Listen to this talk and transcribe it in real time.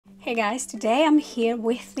Hey guys, today I'm here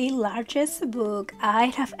with the largest book I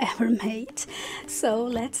have ever made. So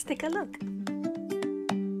let's take a look.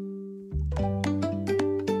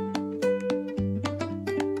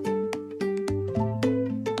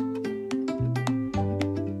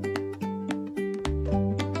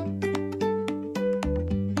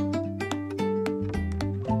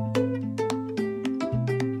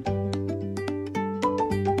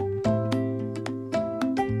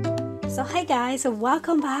 So hi guys,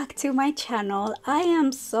 welcome back to my channel. I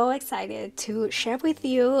am so excited to share with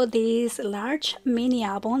you this large mini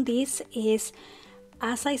album. This is,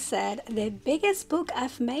 as I said, the biggest book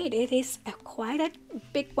I've made. It is quite a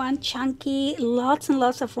big one, chunky, lots and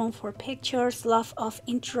lots of room for pictures, lots of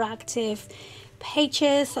interactive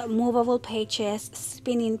pages, movable pages,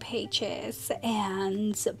 spinning pages,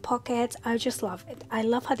 and pockets. I just love it. I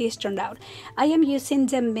love how this turned out. I am using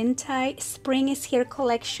the Minty Spring is Here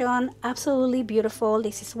collection. Absolutely beautiful.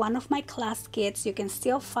 This is one of my class kits. You can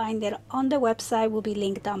still find it on the website, will be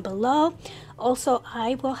linked down below. Also,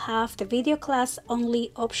 I will have the video class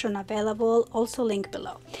only option available, also linked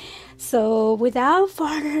below. So without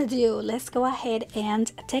further ado, let's go ahead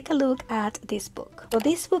and take a look at this book. So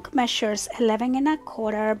this book measures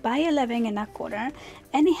 11.25 by 11.25,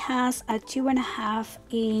 and it has a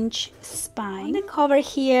 2.5-inch spine. On the cover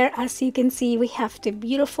here, as you can see, we have the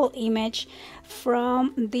beautiful image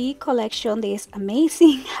from the collection, this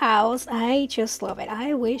amazing house. I just love it.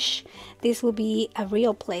 I wish this would be a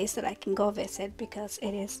real place that I can go visit because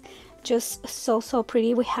it is just so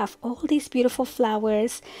pretty. We have all these beautiful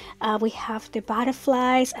flowers. We have the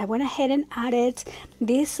butterflies. I went ahead and added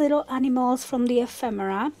these little animals from the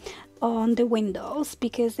ephemera on the windows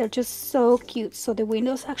because they're just so cute. So the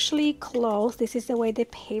windows actually close. This is the way the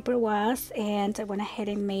paper was, and I went ahead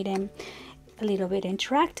and made them a little bit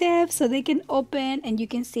interactive so they can open and you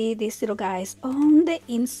can see these little guys on the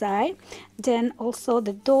inside. Then also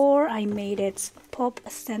the door, I made it pop,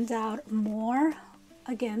 stand out more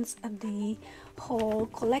against the whole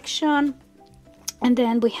collection. And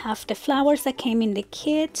then we have the flowers that came in the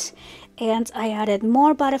kit, and I added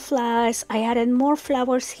more butterflies. I added more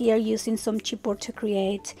flowers here using some chipboard to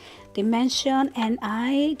create dimension, and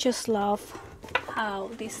I just love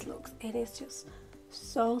how this looks. It is just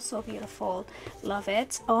so beautiful. Love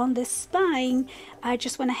it. On the spine, I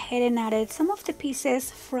just went ahead and added some of the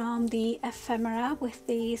pieces from the ephemera with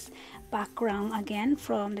this background again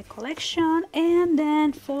from the collection. And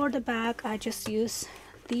then for the back, I just use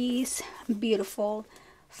these beautiful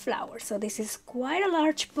flowers. So this is quite a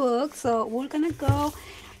large book, so we're gonna go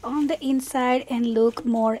on the inside and look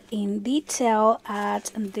more in detail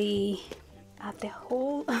at the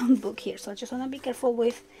whole book here. So I just want to be careful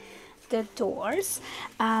with the doors.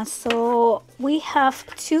 So we have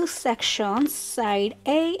two sections, side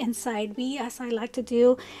A and side B, as I like to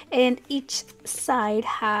do, and each side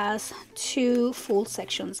has two full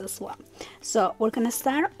sections as well. So we're gonna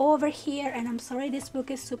start over here, and I'm sorry this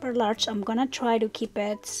book is super large. I'm gonna try to keep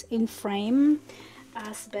it in frame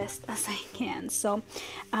as best as I can. So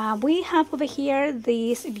we have over here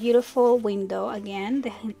this beautiful window. Again,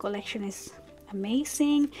 the collection is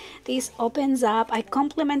amazing. This opens up. I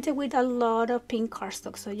complemented with a lot of pink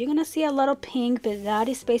cardstock, so you're gonna see a lot of pink, but that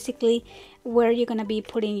is basically where you're gonna be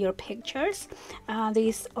putting your pictures.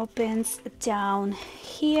 This opens down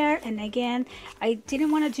here, and again, I didn't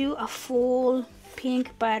want to do a full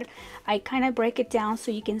pink, but I kind of break it down so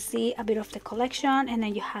you can see a bit of the collection, and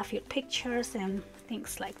then you have your pictures and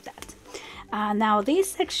things like that. Now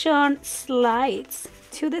this section slides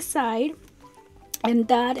to the side, and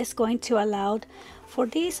that is going to allow for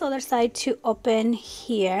this other side to open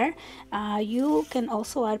here. You can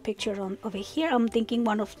also add pictures on over here. I'm thinking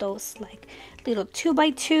one of those like little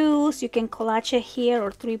 2x2s. You can collage it here,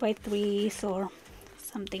 or 3x3s, or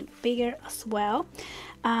something bigger as well.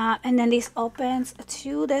 And then this opens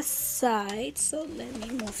to the side. So let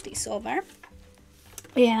me move this over.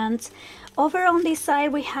 And over on this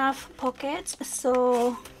side we have pockets.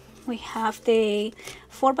 So we have the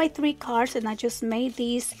 4x3 cards, and I just made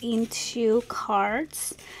these into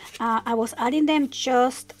cards. I was adding them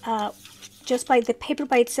just by the paper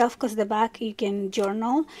by itself, because the back you can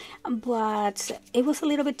journal, but it was a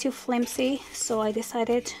little bit too flimsy, so I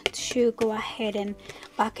decided to go ahead and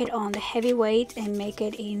back it on the heavyweight and make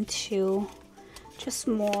it into just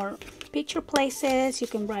more picture places. You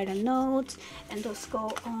can write a note, and those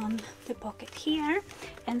go on the pocket here,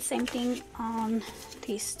 and same thing on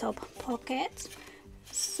this top pocket.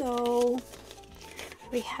 So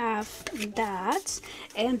we have that,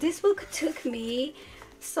 and this book took me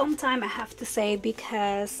some time, I have to say,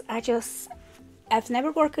 because I've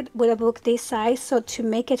never worked with a book this size, so to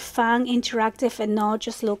make it fun, interactive, and not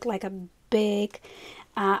just look like a big,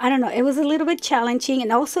 I don't know, it was a little bit challenging,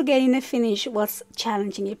 and also getting it finished was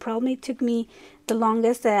challenging. It probably took me the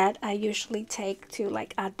longest that I usually take to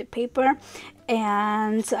like add the paper,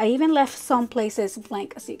 and I even left some places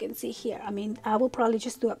blank, as you can see here. I mean, I will probably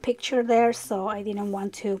just do a picture there, so I didn't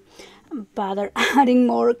want to bother adding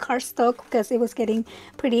more cardstock because it was getting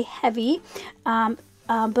pretty heavy.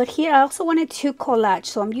 But here I also wanted to collage,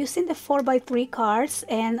 so I'm using the 4x3 cards,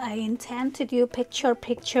 and I intend to do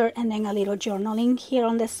picture, and then a little journaling here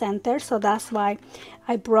on the center. So that's why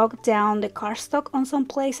I broke down the cardstock on some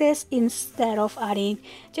places instead of adding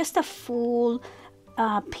just a full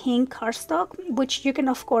pink cardstock, which you can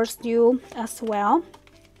of course do as well,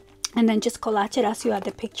 and then just collage it as you add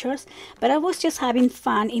the pictures. But I was just having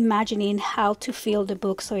fun imagining how to fill the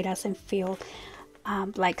book so it doesn't feel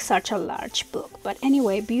like such a large book. But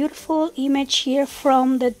anyway, beautiful image here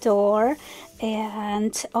from the door.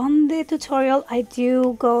 And on the tutorial I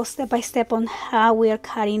do go step by step on how we are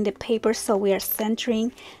cutting the paper, so we are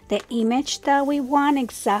centering the image that we want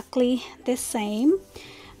exactly the same.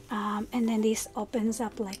 And then this opens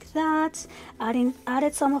up like that.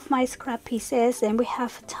 Added some of my scrap pieces, and we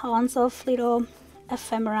have tons of little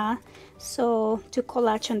ephemera, so to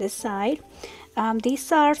collage on the side.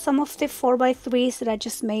 These are some of the 4x3s that I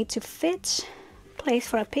just made to fit. Place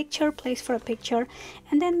for a picture, place for a picture,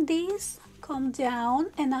 and then these come down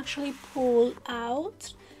and actually pull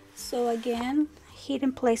out. So again,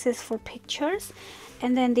 hidden places for pictures.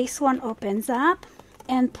 And then this one opens up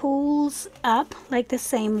and pulls up like the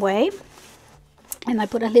same way. And I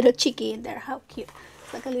put a little chicky in there. How cute.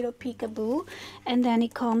 It's like a little peekaboo. And then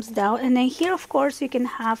it comes down. And then here, of course, you can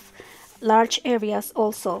have large areas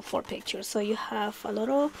also for pictures. So you have a lot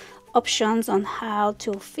of options on how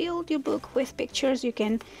to fill your book with pictures. You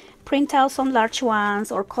can print out some large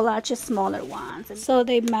ones or collage smaller ones. So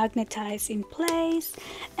they magnetize in place.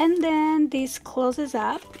 And then this closes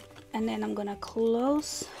up. And then I'm gonna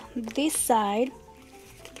close this side.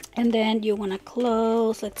 And then you want to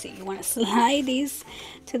close, let's see, you want to slide this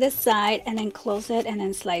to the side and then close it and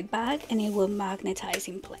then slide back, and it will magnetize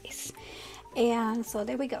in place. And so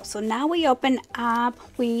there we go. So now we open up,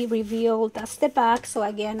 we reveal that's the back. So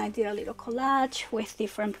again, I did a little collage with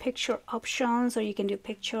different picture options, or you can do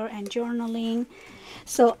picture and journaling.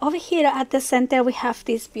 So over here at the center, we have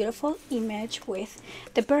this beautiful image with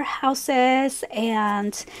the birdhouses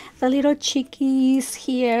and the little chickies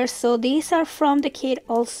here. So these are from the kit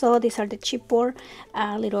also. These are the chipboard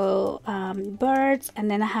little birds. And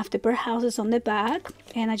then I have the birdhouses on the back.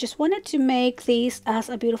 And I just wanted to make these as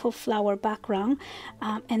a beautiful flower background.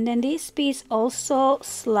 And then this piece also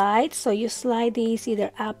slides. So you slide these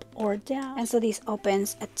either up or down. And so this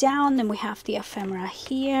opens down. Then we have the ephemera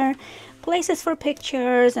here. Places for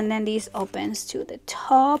pictures, and then this opens to the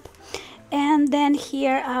top. And then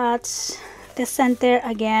here at the center,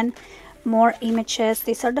 again, more images.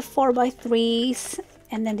 These are the 4x3s,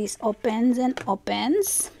 and then this opens and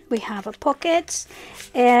opens. We have a pocket,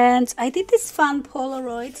 and I did this fun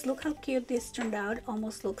Polaroids. Look how cute this turned out.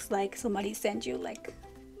 Almost looks like somebody sent you like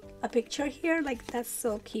a picture here. Like, that's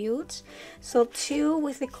so cute. So 2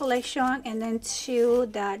 with the collection, and then 2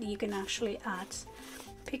 that you can actually add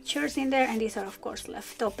pictures in there, and these are of course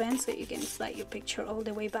left open, so you can slide your picture all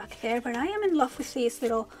the way back there. But I am in love with these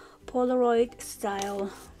little Polaroid style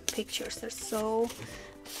pictures. They're so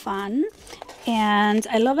fun, and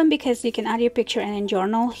I love them because you can add your picture and then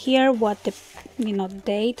journal here what the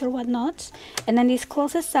date or whatnot. And then this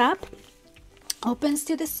closes up, opens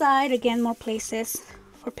to the side, again more places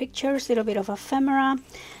for pictures, little bit of ephemera.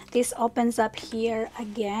 This opens up here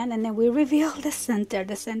again, and then we reveal the center.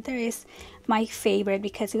 The center is my favorite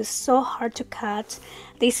because it was so hard to cut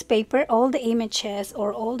this paper. All the images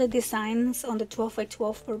or all the designs on the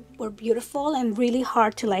 12x12 were beautiful, and really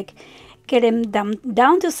hard to like get them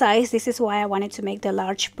down to size. This is why I wanted to make the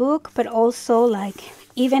large book, but also like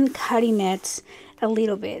even cutting it a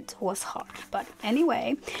little bit was hard. But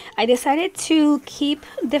anyway, I decided to keep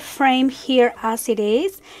the frame here as it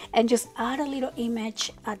is and just add a little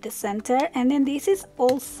image at the center. And then this is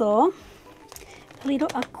also a little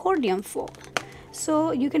accordion fold,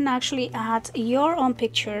 so you can actually add your own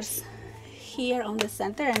pictures here on the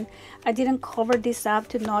center. And I didn't cover this up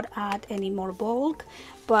to not add any more bulk,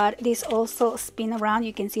 but this also spin around.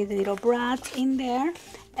 You can see the little brads in there,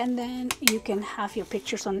 and then you can have your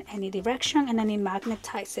pictures on any direction, and then it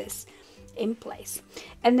magnetizes in place.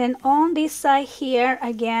 And then on this side here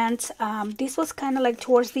again, this was kind of like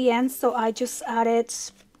towards the end, so I just added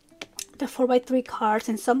the 4x3 cards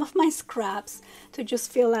and some of my scraps to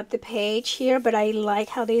just fill up the page here. But I like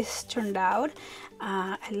how this turned out.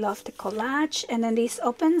 I love the collage. And then this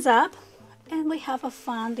opens up and we have a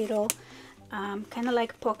fun little kind of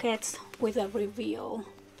like pockets with a reveal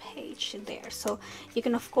page there. So you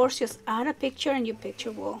can of course just add a picture and your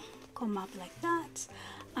picture will come up like that,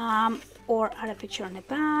 or add a picture on the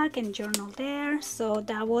back and journal there. So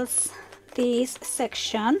that was this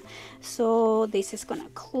section. So this is gonna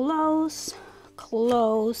close,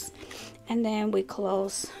 and then we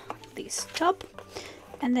close this top,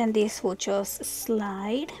 and then this will just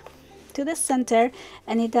slide to the center,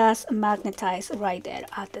 and it does magnetize right there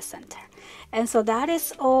at the center. And so that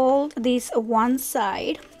is all this one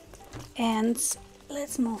side. And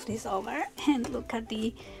let's move this over and look at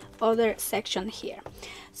the other section here.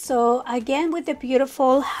 So again, with the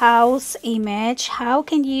beautiful house image, how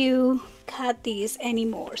can you cut these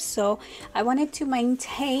anymore? So I wanted to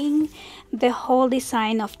maintain the whole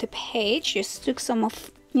design of the page. Just took some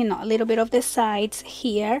of, you know, a little bit of the sides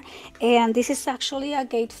here, and this is actually a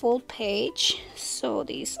gatefold page, so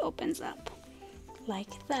this opens up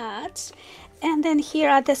like that. And then here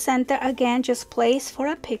at the center again, just place for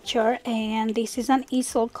a picture, and this is an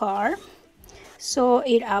easel car, so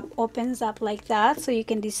it opens up like that, so you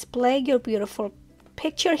can display your beautiful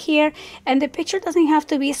picture here. And the picture doesn't have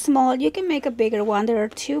to be small, you can make a bigger one. There are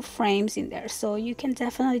 2 frames in there, so you can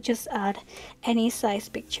definitely just add any size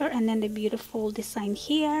picture. And then the beautiful design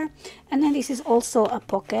here, and then this is also a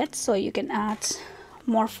pocket, so you can add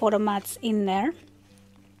more photo mats in there.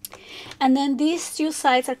 And then these 2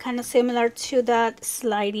 sides are kind of similar to that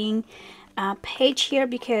sliding page here,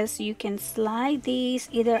 because you can slide these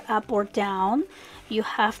either up or down. You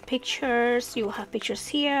have pictures,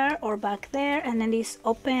 here or back there, and then this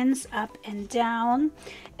opens up and down,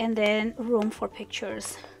 and then room for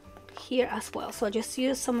pictures here as well. So just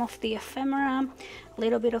use some of the ephemera, a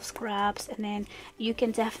little bit of scraps, and then you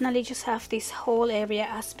can definitely just have this whole area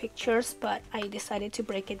as pictures, but I decided to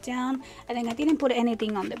break it down. And then I didn't put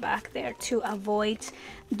anything on the back there to avoid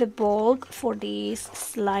the bulk for this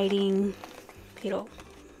sliding little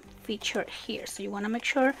feature here. So you want to make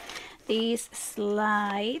sure these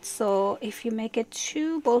slide, so if you make it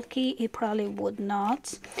too bulky it probably would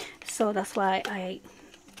not. So that's why I,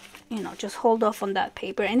 you know, just hold off on that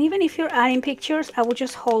paper. And even if you're adding pictures, I would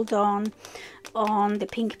just hold on the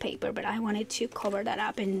pink paper, but I wanted to cover that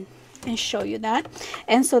up and show you that.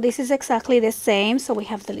 And so this is exactly the same. So we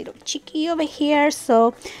have the little cheeky over here.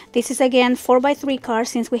 So this is again 4x3 cards.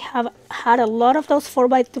 Since we have had a lot of those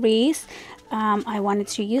 4x3s, I wanted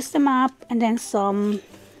to use them up, and then some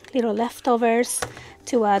little leftovers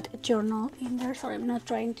to add journal in there. Sorry, I'm not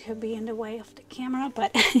trying to be in the way of the camera,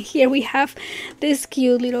 but here we have this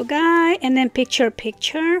cute little guy, and then picture,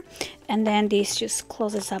 and then this just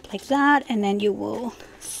closes up like that, and then you will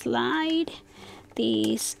slide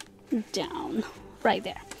these down right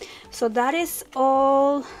there. So that is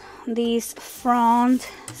all this front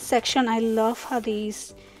section. I love how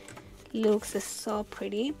these looks, is so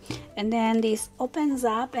pretty. And then this opens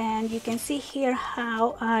up, and you can see here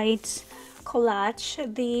how I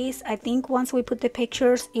collage these. I think once we put the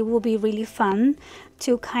pictures, it will be really fun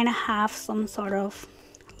to kind of have some sort of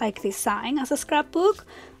like design as a scrapbook.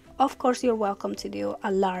 Of course, you're welcome to do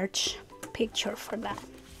a large picture for that.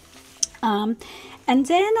 And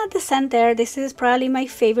then at the center, this is probably my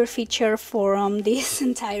favorite feature from this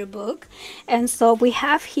entire book. And so we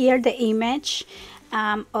have here the image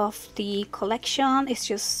of the collection. It's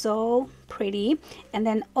just so pretty. And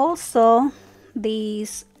then also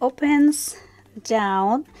these opens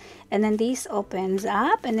down, and then this opens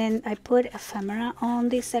up, and then I put ephemera on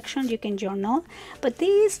this section. You can journal, but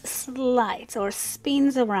these slides or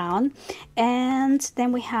spins around, and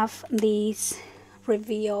then we have these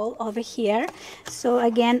reveal over here. So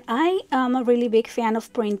again, I am a really big fan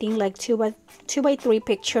of printing like 2x3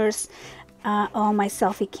 pictures on my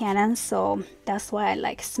selfie Canon, so that's why I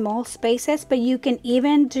like small spaces. But you can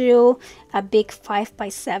even do a big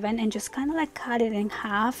 5x7 and just kind of like cut it in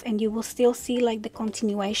half, and you will still see like the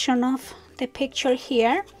continuation of the picture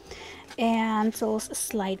here. And those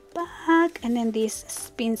slide back, and then this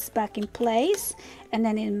spins back in place, and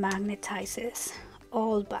then it magnetizes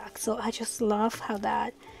all back. So I just love how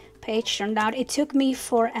that page turned out. It took me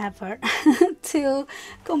forever to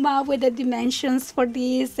come up with the dimensions for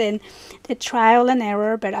these and the trial and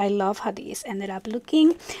error, but I love how these ended up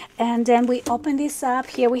looking. And then we open this up.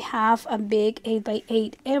 Here we have a big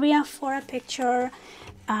 8x8 area for a picture.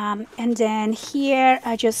 And then here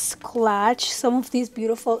I just collage some of these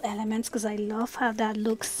beautiful elements because I love how that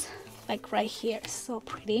looks like right here. So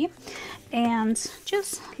pretty. And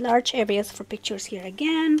just large areas for pictures here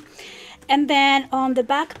again. And then on the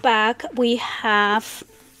back we have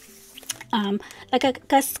like a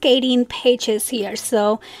cascading pages here.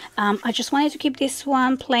 So I just wanted to keep this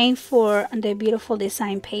one plain for the beautiful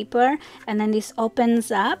design paper, and then this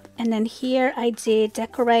opens up, and then here I did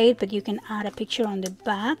decorate, but you can add a picture on the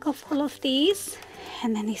back of all of these,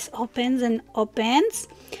 and then this opens and opens.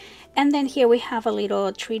 And then here we have a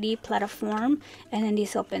little 3D platform, and then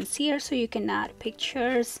this opens here, so you can add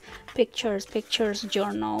pictures,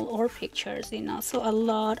 journal, or pictures, you know. So a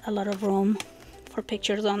lot of room for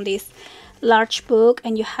pictures on this large book,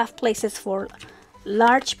 and you have places for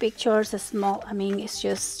large pictures, small. I mean, it's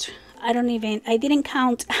just, I didn't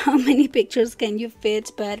count how many pictures can you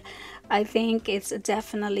fit, but I think it's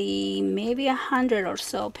definitely maybe 100 or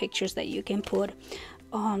so pictures that you can put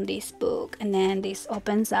on this book. And then this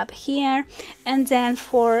opens up here, and then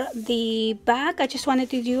for the back I just wanted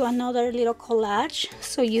to do another little collage,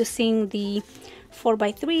 so using the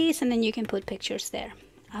 4x3s, and then you can put pictures there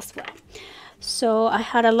as well. So I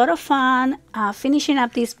had a lot of fun finishing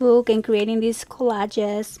up this book and creating these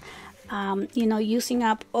collages, you know, using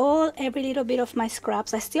up every little bit of my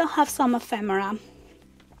scraps. I still have some ephemera,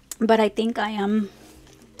 but I think I am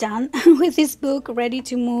done with this book, ready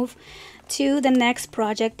to move to the next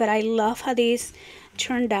project. But I love how this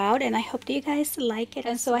turned out, and I hope that you guys like it.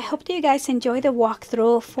 And so I hope that you guys enjoy the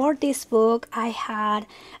walkthrough for this book. I had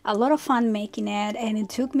a lot of fun making it, and it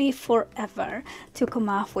took me forever to come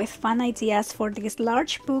up with fun ideas for this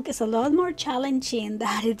large book. It's a lot more challenging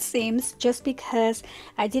than it seems, just because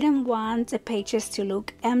I didn't want the pages to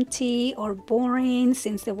look empty or boring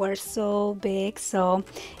since they were so big. So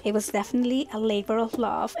it was definitely a labor of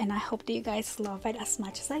love, and I hope that you guys love it as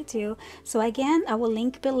much as I do. So again, I will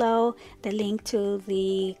link below the link to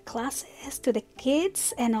the classes, to the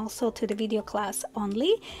kids, and also to the video class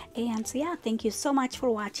only. And so yeah, thank you so much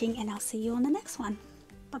for watching, and I'll see you on the next one.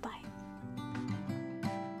 Bye bye.